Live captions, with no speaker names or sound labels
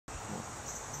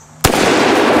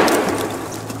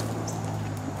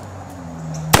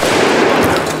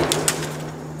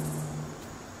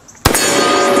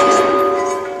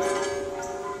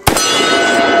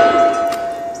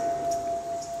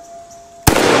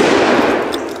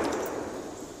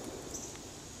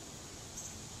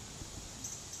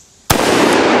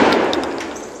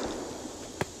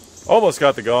Almost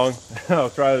got the gong. I'll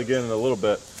try it again in a little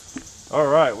bit. All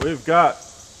right, we've got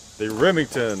the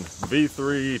Remington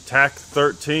V3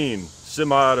 TAC-13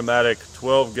 semi-automatic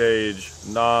 12 gauge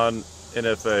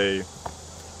non-NFA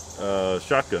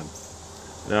shotgun.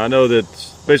 Now I know that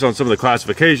based on some of the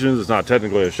classifications, it's not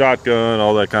technically a shotgun,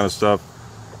 all that kind of stuff.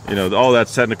 You know, all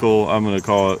that's technical. I'm going to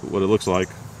call it what it looks like.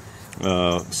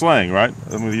 Slang, right?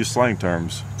 I'm going to use slang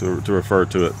terms to refer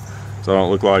to it, so I don't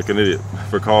look like an idiot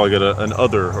for calling it an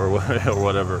other or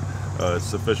whatever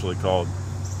it's officially called.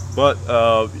 But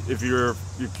if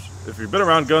you've been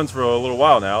around guns for a little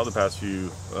while now, the past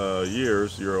few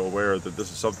years, you're aware that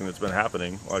this is something that's been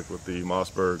happening, like with the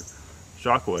Mossberg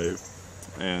Shockwave,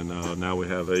 and now we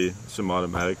have a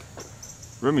semi-automatic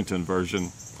Remington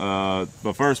version.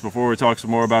 But first, before we talk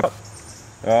some more about it,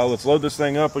 let's load this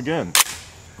thing up again.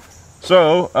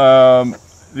 So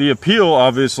the appeal,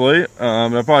 obviously,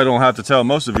 and I probably don't have to tell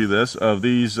most of you this, of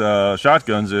these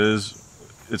shotguns is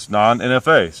it's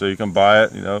non-NFA, so you can buy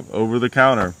it, you know, over the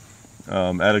counter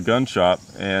at a gun shop,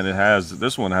 and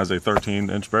this one has a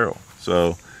 13-inch barrel,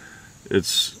 so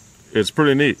it's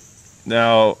pretty neat.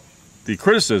 Now, the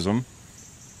criticism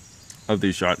of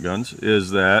these shotguns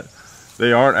is that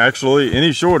they aren't actually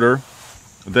any shorter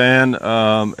than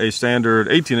a standard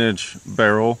 18-inch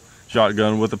barrel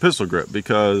shotgun with a pistol grip,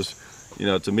 because, you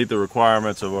know, to meet the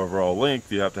requirements of overall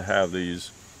length, you have to have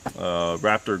these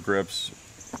Raptor grips,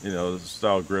 you know,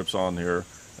 style grips on here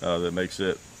that makes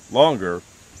it longer.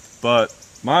 But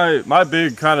my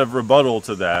big kind of rebuttal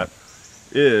to that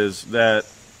is that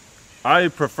I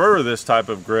prefer this type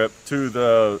of grip to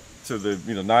the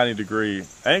 90-degree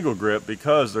angle grip,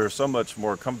 because they're so much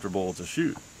more comfortable to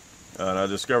shoot. And I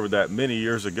discovered that many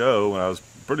years ago when I was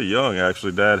pretty young.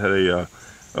 Actually, Dad had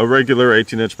a regular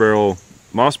 18-inch barrel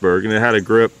Mossberg, and it had a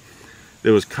grip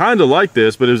that was kind of like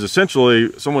this, but it was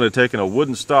essentially someone had taken a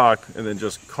wooden stock and then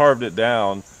just carved it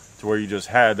down to where you just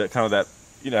had that kind of that,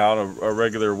 you know, on a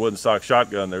regular wooden stock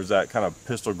shotgun, there's that kind of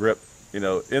pistol grip, you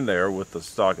know, in there with the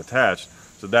stock attached.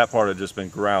 So that part had just been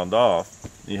ground off.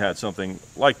 You had something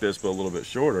like this, but a little bit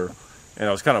shorter. And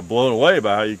I was kind of blown away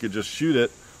by how you could just shoot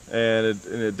it, and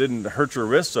it didn't hurt your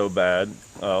wrist so bad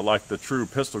like the true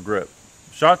pistol grip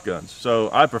shotguns. So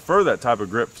I prefer that type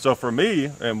of grip. So for me,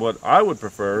 and what I would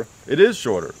prefer, it is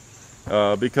shorter,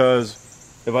 because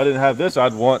if I didn't have this,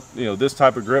 I'd want, you know, this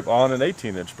type of grip on an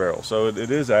 18-inch barrel. So it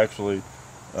is actually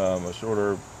a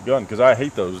shorter gun, because I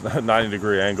hate those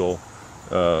 90-degree angle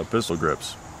pistol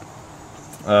grips.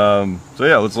 So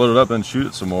yeah, let's load it up and shoot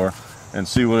it some more and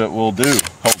see what it will do.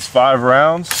 Holds 5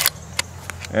 rounds,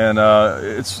 and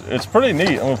it's pretty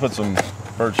neat. I'm gonna put some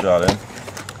birdshot in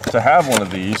to have one of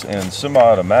these in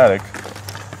semi-automatic,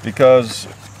 because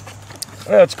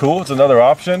it's cool. It's another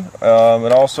option,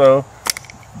 and also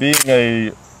being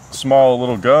a small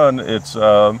little gun, it's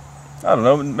I don't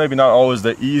know, maybe not always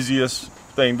the easiest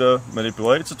thing to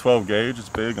manipulate. It's a 12 gauge. It's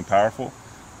big and powerful.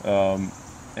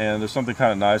 And there's something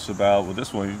kind of nice about with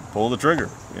this one, you pull the trigger.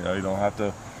 You know, you don't have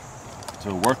to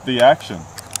work the action.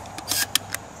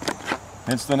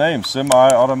 Hence the name,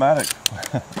 semi-automatic.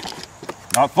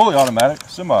 Not fully automatic,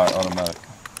 semi-automatic.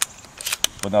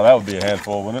 But now that would be a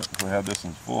handful, wouldn't it, if we had this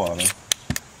in full auto?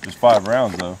 Just 5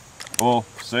 rounds though. Well,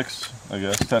 6, I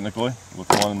guess, technically, with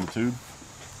one in the tube.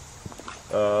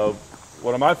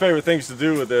 One of my favorite things to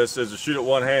do with this is to shoot it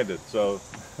one-handed, so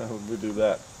we do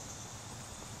that.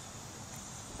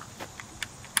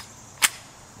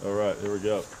 All right, here we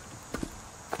go.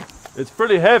 It's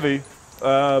pretty heavy,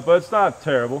 but it's not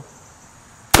terrible.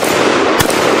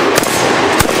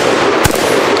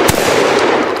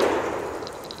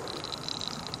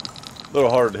 A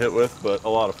little harder to hit with, but a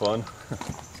lot of fun.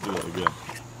 Let's do that again.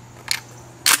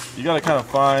 You got to kind of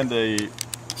find a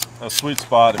sweet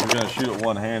spot if you're going to shoot it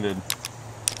one-handed,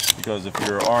 because if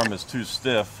your arm is too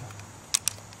stiff,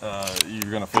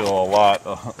 you're going to feel a lot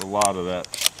of that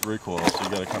recoil. So you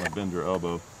got to kind of bend your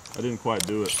elbow. I didn't quite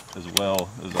do it as well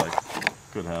as I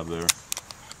could have there.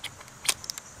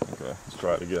 Okay, let's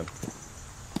try it again.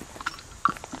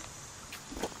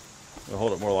 I'll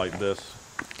hold it more like this.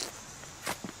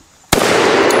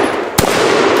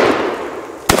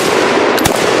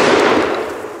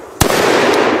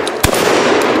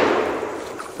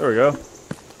 There we go.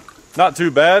 Not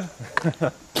too bad.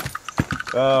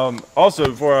 Also,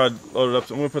 before I load it up,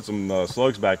 I'm going to put some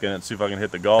slugs back in it and see if I can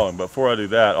hit the galling. But before I do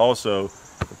that, also,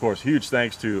 of course, huge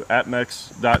thanks to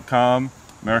atmex.com,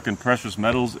 American Precious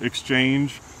Metals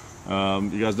Exchange.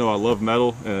 You guys know I love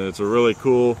metal, and it's a really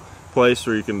cool place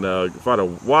where you can find a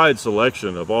wide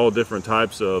selection of all different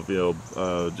types of,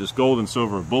 just gold and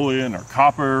silver bullion or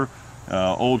copper,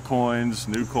 old coins,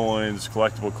 new coins,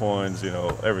 collectible coins, you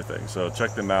know, everything. So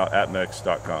check them out at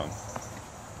mix.com.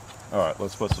 All right,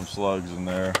 let's put some slugs in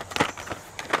there.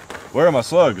 Where are my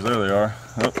slugs? There they are.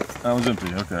 Oh, that was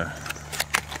empty. Okay.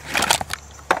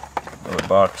 Another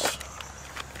box.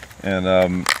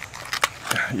 And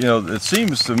you know, it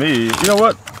seems to me, you know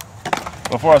what?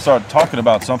 Before I start talking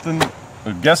about something,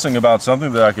 or guessing about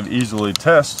something that I could easily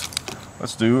test,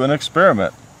 let's do an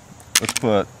experiment. Let's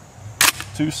put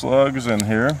 2 slugs in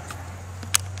here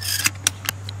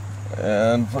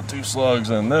and put 2 slugs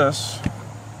in this.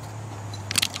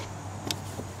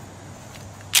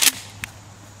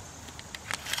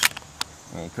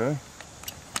 Okay.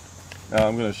 Now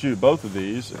I'm going to shoot both of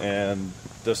these and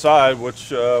decide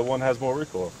which one has more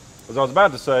recoil. As I was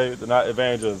about to say, the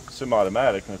advantage of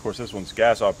semi-automatic, and of course this one's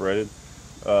gas operated,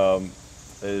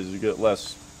 is you get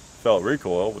less felt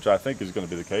recoil, which I think is going to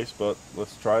be the case, but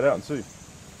let's try it out and see.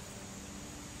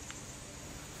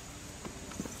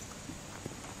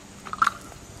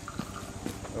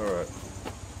 Alright.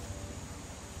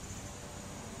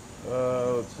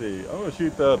 Let's see. I'm going to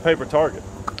shoot the paper target.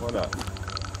 Why not?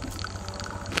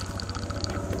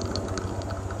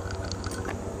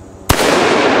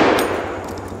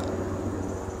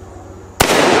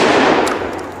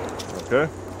 Okay.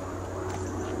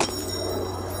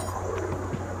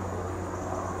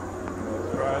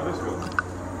 Let's try this one.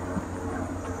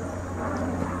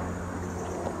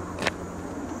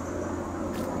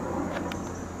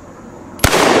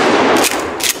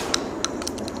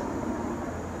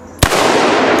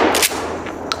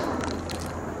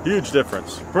 Huge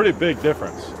difference. Pretty big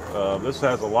difference. This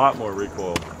has a lot more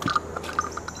recoil.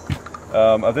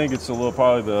 I think it's a little,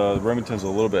 probably the Remington's a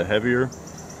little bit heavier,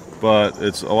 but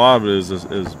it's a lot of it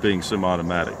is being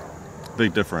semi-automatic.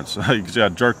 Big difference. You got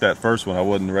to jerk that first one. I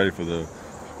wasn't ready for the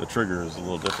trigger is a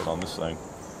little different on this thing.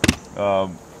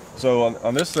 So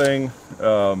on this thing,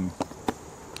 one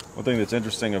thing that's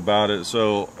interesting about it,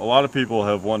 so a lot of people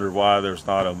have wondered why there's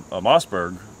not a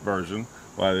Mossberg version,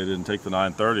 why they didn't take the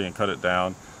 930 and cut it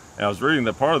down. And I was reading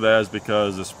that part of that is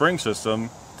because the spring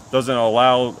system doesn't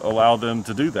allow them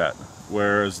to do that,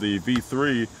 whereas the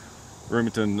V3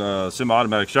 Remington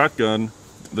semi-automatic shotgun,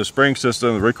 the spring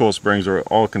system, the recoil springs are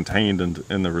all contained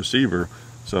in the receiver,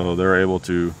 so they're able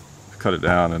to cut it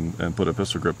down and put a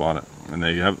pistol grip on it, and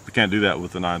they can't do that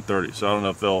with the 930. So I don't know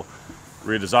if they'll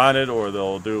redesign it or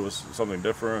they'll do something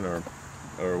different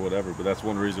or whatever, but that's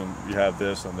one reason you have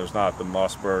this and there's not the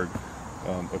Mossberg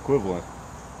equivalent.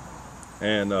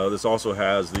 And this also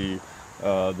has the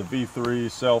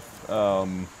V3 self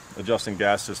adjusting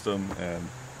gas system and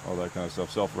all that kind of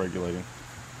stuff, self-regulating.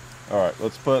 All right,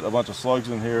 let's put a bunch of slugs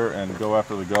in here and go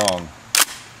after the gong.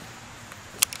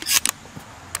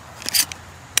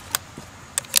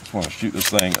 Just want to shoot this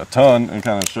thing a ton and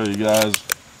kind of show you guys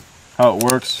how it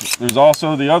works. There's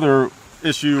also the other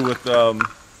issue with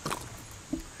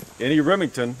any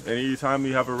Remington. Anytime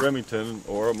you have a Remington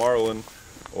or a Marlin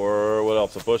or what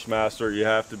else, a Bushmaster, you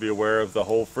have to be aware of the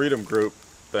whole freedom group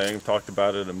thing. I've talked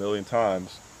about it a million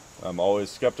times. I'm always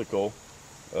skeptical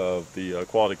of the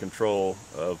quality control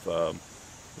of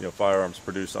you know, firearms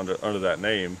produced under that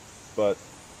name, but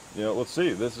you know, let's see.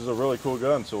 This is a really cool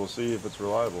gun, so we'll see if it's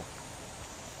reliable.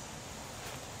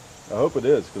 I hope it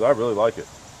is, because I really like it.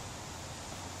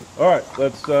 All right,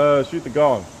 let's shoot the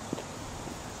gong.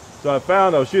 So I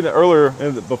was shooting it earlier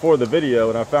before the video,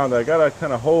 and I found that I gotta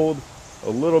kind of hold a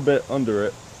little bit under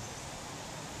it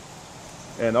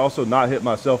and also not hit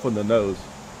myself in the nose.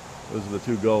 Those are the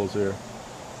two goals here.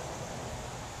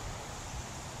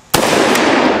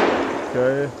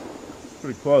 Okay,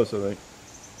 pretty close, I think.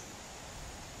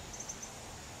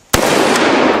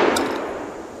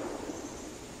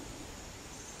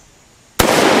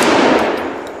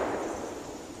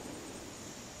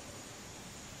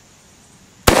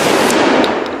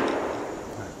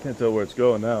 I can't tell where it's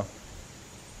going now.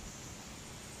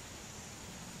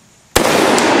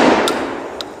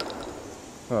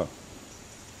 Huh.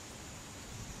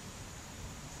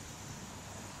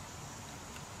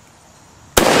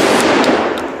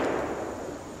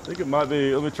 I think it might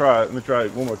be, let me try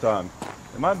it one more time.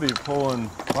 It might be pulling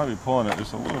it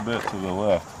just a little bit to the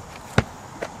left.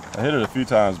 I hit it a few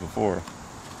times before.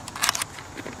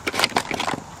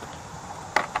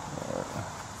 Right.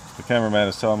 The cameraman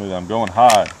is telling me that I'm going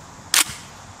high.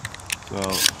 So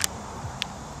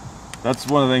that's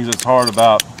one of the things that's hard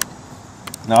about.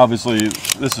 Now obviously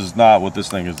this is not what this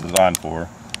thing is designed for.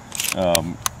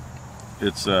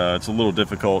 It's a little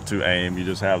difficult to aim. You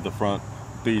just have the front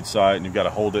bead sight and you've got to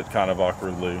hold it kind of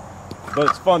awkwardly, but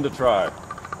it's fun to try.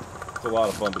 It's a lot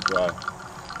of fun to try.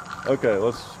 Okay,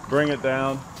 let's bring it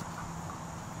down.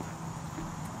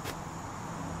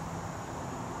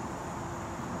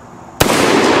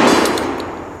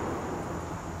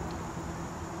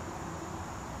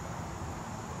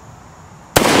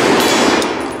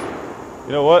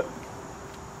 You know what?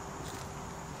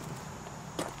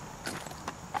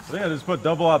 I think I just put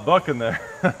double-aught buck in there.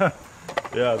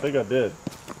 Yeah, I think I did.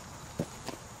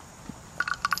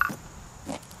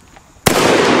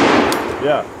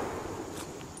 Yeah.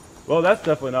 Well, that's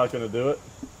definitely not going to do it.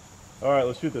 All right,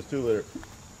 let's shoot this 2-liter.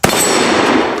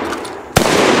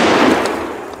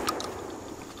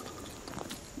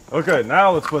 Okay,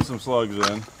 now let's put some slugs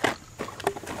in.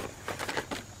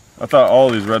 I thought all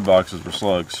these red boxes were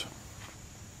slugs.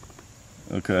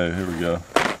 Okay, here we go.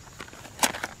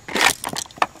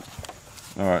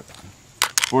 All right,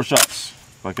 4 shots.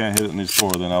 If I can't hit it in these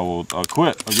 4, then I'll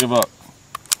quit. I'll give up.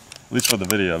 At least for the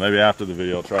video. Maybe after the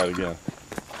video, I'll try it again.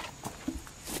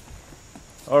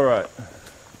 All right.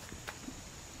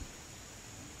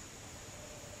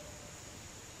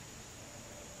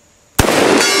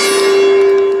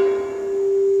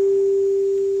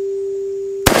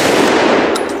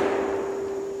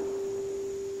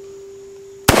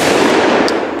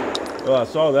 Well, I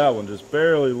saw that one just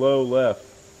barely low left.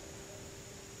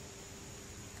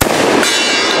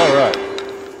 All right.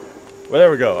 Well,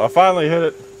 there we go. I finally hit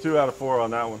it. 2 out of 4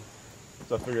 on that one.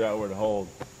 So I figured out where to hold.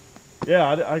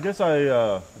 Yeah, I guess I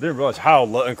didn't realize how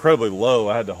incredibly low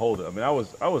I had to hold it. I mean, I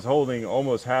was holding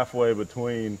almost halfway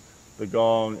between the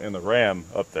gong and the ram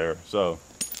up there, so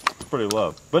it's pretty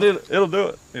low. But it'll do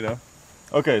it, you know.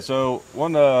 Okay, so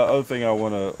one other thing I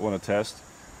want to test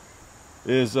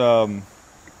is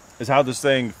how this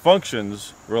thing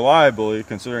functions reliably,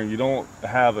 considering you don't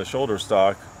have a shoulder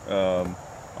stock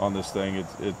on this thing.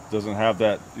 It doesn't have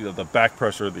that, you know, the back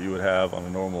pressure that you would have on a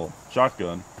normal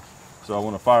shotgun. So I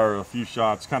want to fire a few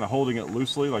shots, kind of holding it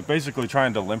loosely, like basically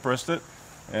trying to limp wrist it,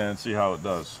 and see how it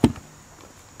does. Put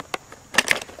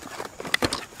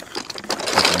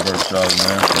some bird shot in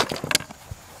there.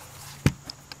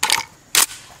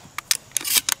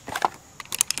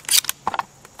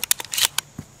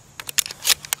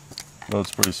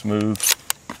 That's pretty smooth.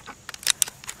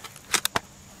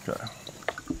 Okay.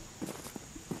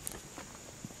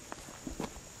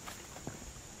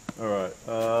 All right.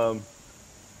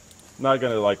 Not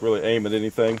gonna like really aim at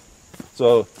anything,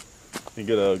 so you can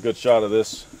get a good shot of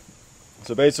this.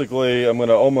 So basically, I'm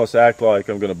gonna almost act like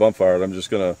I'm gonna bump fire it. I'm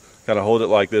just gonna kind of hold it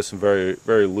like this and very,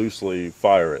 very loosely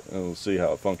fire it, and we'll see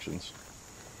how it functions.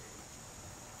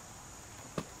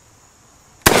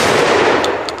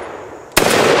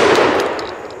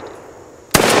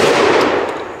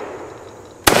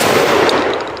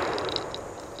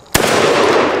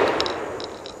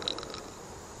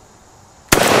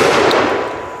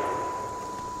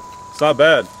 It's not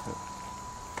bad.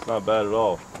 It's not bad at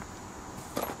all.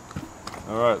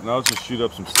 All right, now let's just shoot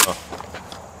up some stuff.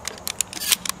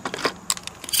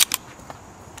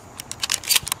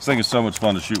 This thing is so much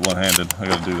fun to shoot one-handed. I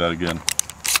gotta do that again.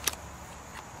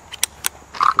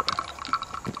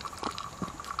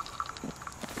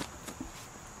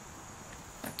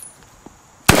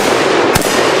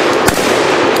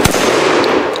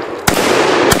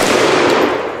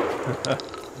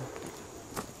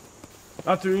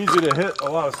 Not too easy to hit a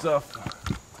lot of stuff,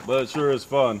 but it sure is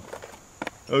fun.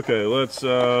 Okay, where's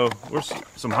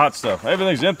some hot stuff?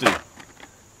 Everything's empty.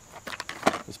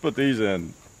 Let's put these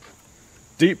in.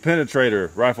 Deep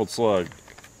penetrator rifled slug.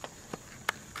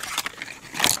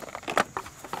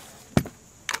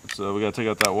 So we gotta take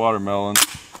out that watermelon.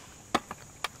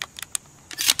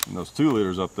 And those 2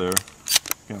 liters up there.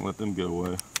 Can't let them get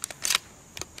away.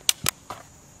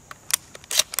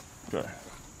 Okay.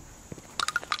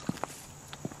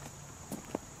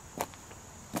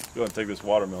 Go ahead and take this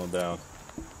watermelon down.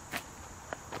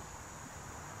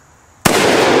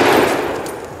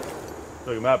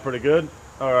 Took them out pretty good.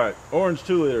 All right, orange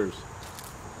 2 liters.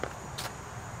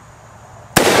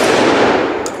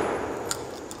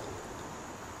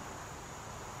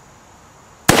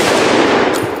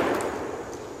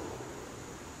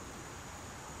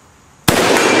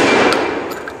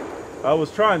 I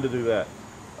was trying to do that.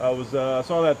 I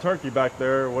saw that turkey back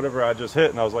there, whatever I just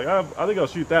hit, and I was like, I think I'll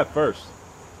shoot that first.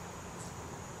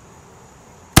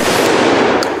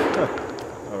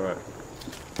 All right.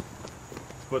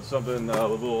 Put something a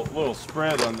little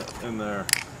spread in there.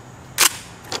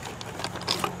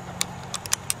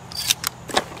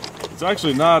 It's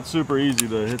actually not super easy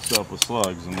to hit stuff with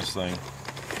slugs in this thing.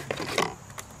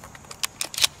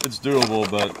 It's doable,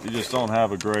 but you just don't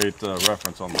have a great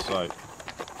reference on the site.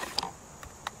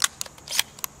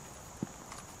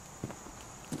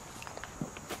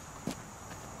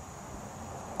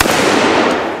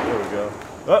 There we go.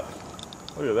 Oh,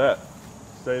 look at that.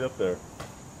 Stayed up there.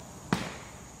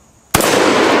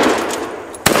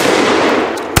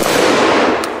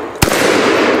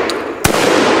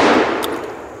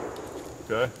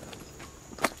 Okay.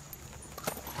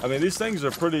 I mean, these things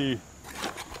are pretty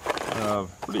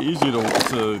easy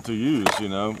to use, you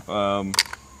know. I'm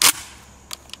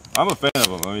a fan of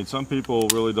them. I mean, some people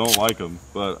really don't like them,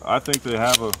 but I think they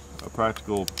have a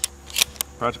practical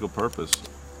purpose.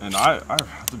 And I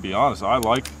have to be honest, I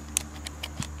like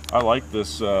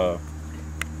this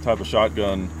type of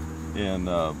shotgun in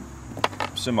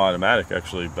semi-automatic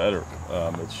actually better.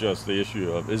 It's just the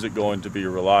issue of, is it going to be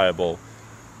reliable?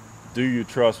 Do you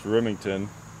trust Remington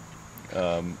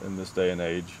in this day and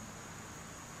age?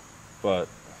 But,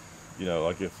 you know,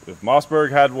 like if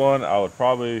Mossberg had one, I would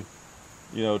probably,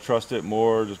 you know, trust it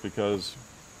more, just because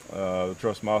I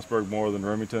trust Mossberg more than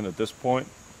Remington at this point.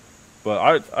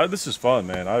 But this is fun,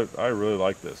 man. I really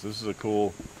like this. This is a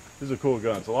cool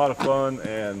gun. It's a lot of fun,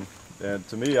 and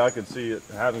to me, I could see it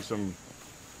having some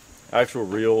actual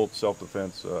real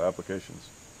self-defense applications.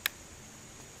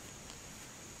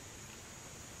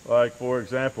 Like, for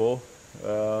example,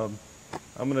 I'm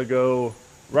gonna go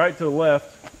right to the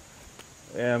left,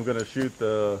 and I'm gonna shoot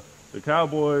the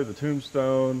cowboy, the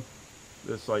tombstone,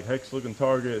 this like hex looking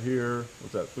target here,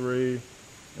 what's that, 3,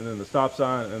 and then the stop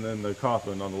sign, and then the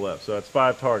coffin on the left. So that's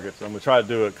 5 targets. I'm gonna try to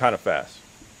do it kind of fast.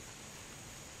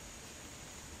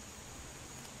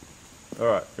 All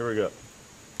right, here we go.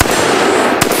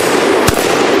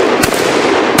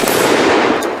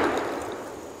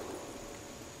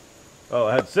 Oh,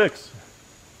 I had 6.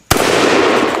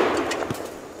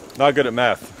 Not good at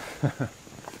math.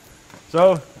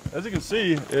 So, as you can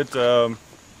see,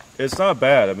 it's not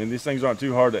bad. I mean, these things aren't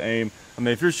too hard to aim. I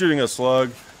mean, if you're shooting a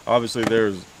slug, obviously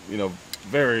there's, you know,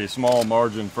 very small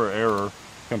margin for error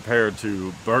compared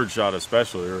to birdshot,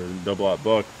 especially, or double-aught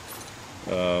buck.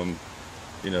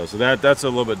 You know, so that's a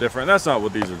little bit different. That's not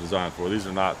what these are designed for. These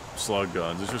are not slug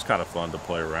guns. It's just kind of fun to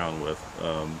play around with.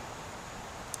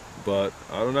 But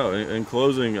I don't know. In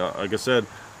closing, like I said,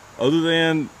 other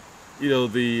than, you know,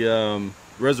 the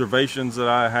reservations that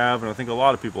I have, and I think a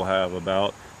lot of people have,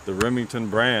 about the Remington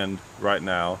brand right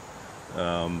now,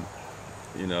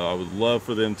 you know, I would love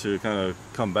for them to kind of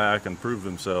come back and prove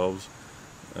themselves,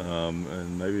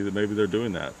 and maybe they're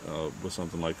doing that with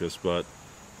something like this. But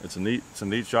it's a neat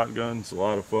shotgun. It's a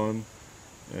lot of fun,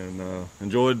 and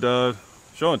enjoyed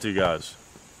showing it to you guys.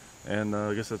 And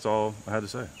I guess that's all I had to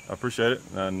say. I appreciate it,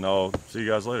 and I'll see you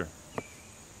guys later.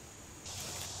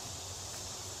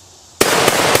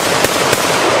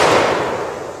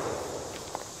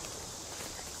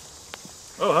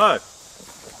 Oh, hi.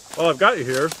 Well, I've got you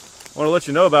here. I want to let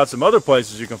you know about some other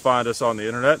places you can find us on the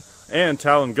internet, and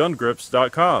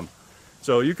TalonGunGrips.com.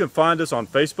 So you can find us on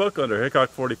Facebook under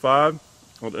Hickok45,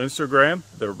 on Instagram,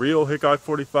 The Real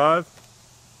Hickok45.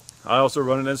 I also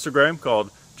run an Instagram called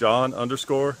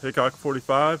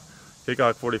John_Hickok45,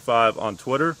 Hickok45 on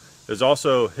Twitter. There's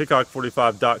also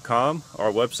Hickok45.com,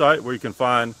 our website, where you can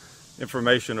find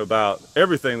information about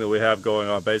everything that we have going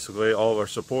on, basically, all of our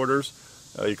supporters.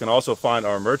 You can also find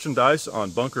our merchandise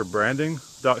on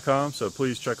bunkerbranding.com, so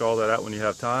please check all that out when you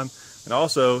have time. And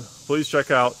also, please check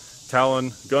out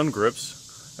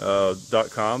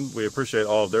TalonGunGrips.com. We appreciate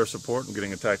all of their support in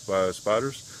getting attacked by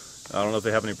spiders. I don't know if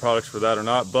they have any products for that or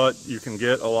not, but you can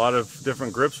get a lot of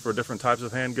different grips for different types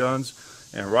of handguns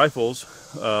and rifles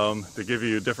to give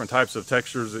you different types of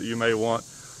textures that you may want,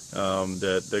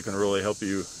 that they can really help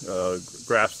you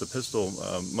grasp the pistol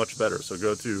much better. So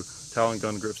go to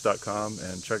TalonGunGrips.com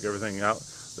and check everything out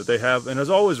that they have. And as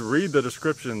always, read the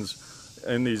descriptions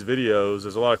in these videos.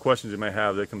 There's a lot of questions you may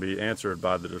have that can be answered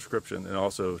by the description, and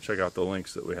also check out the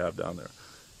links that we have down there.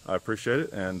 I appreciate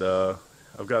it, and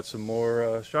I've got some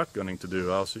more shotgunning to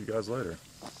do. I'll see you guys later.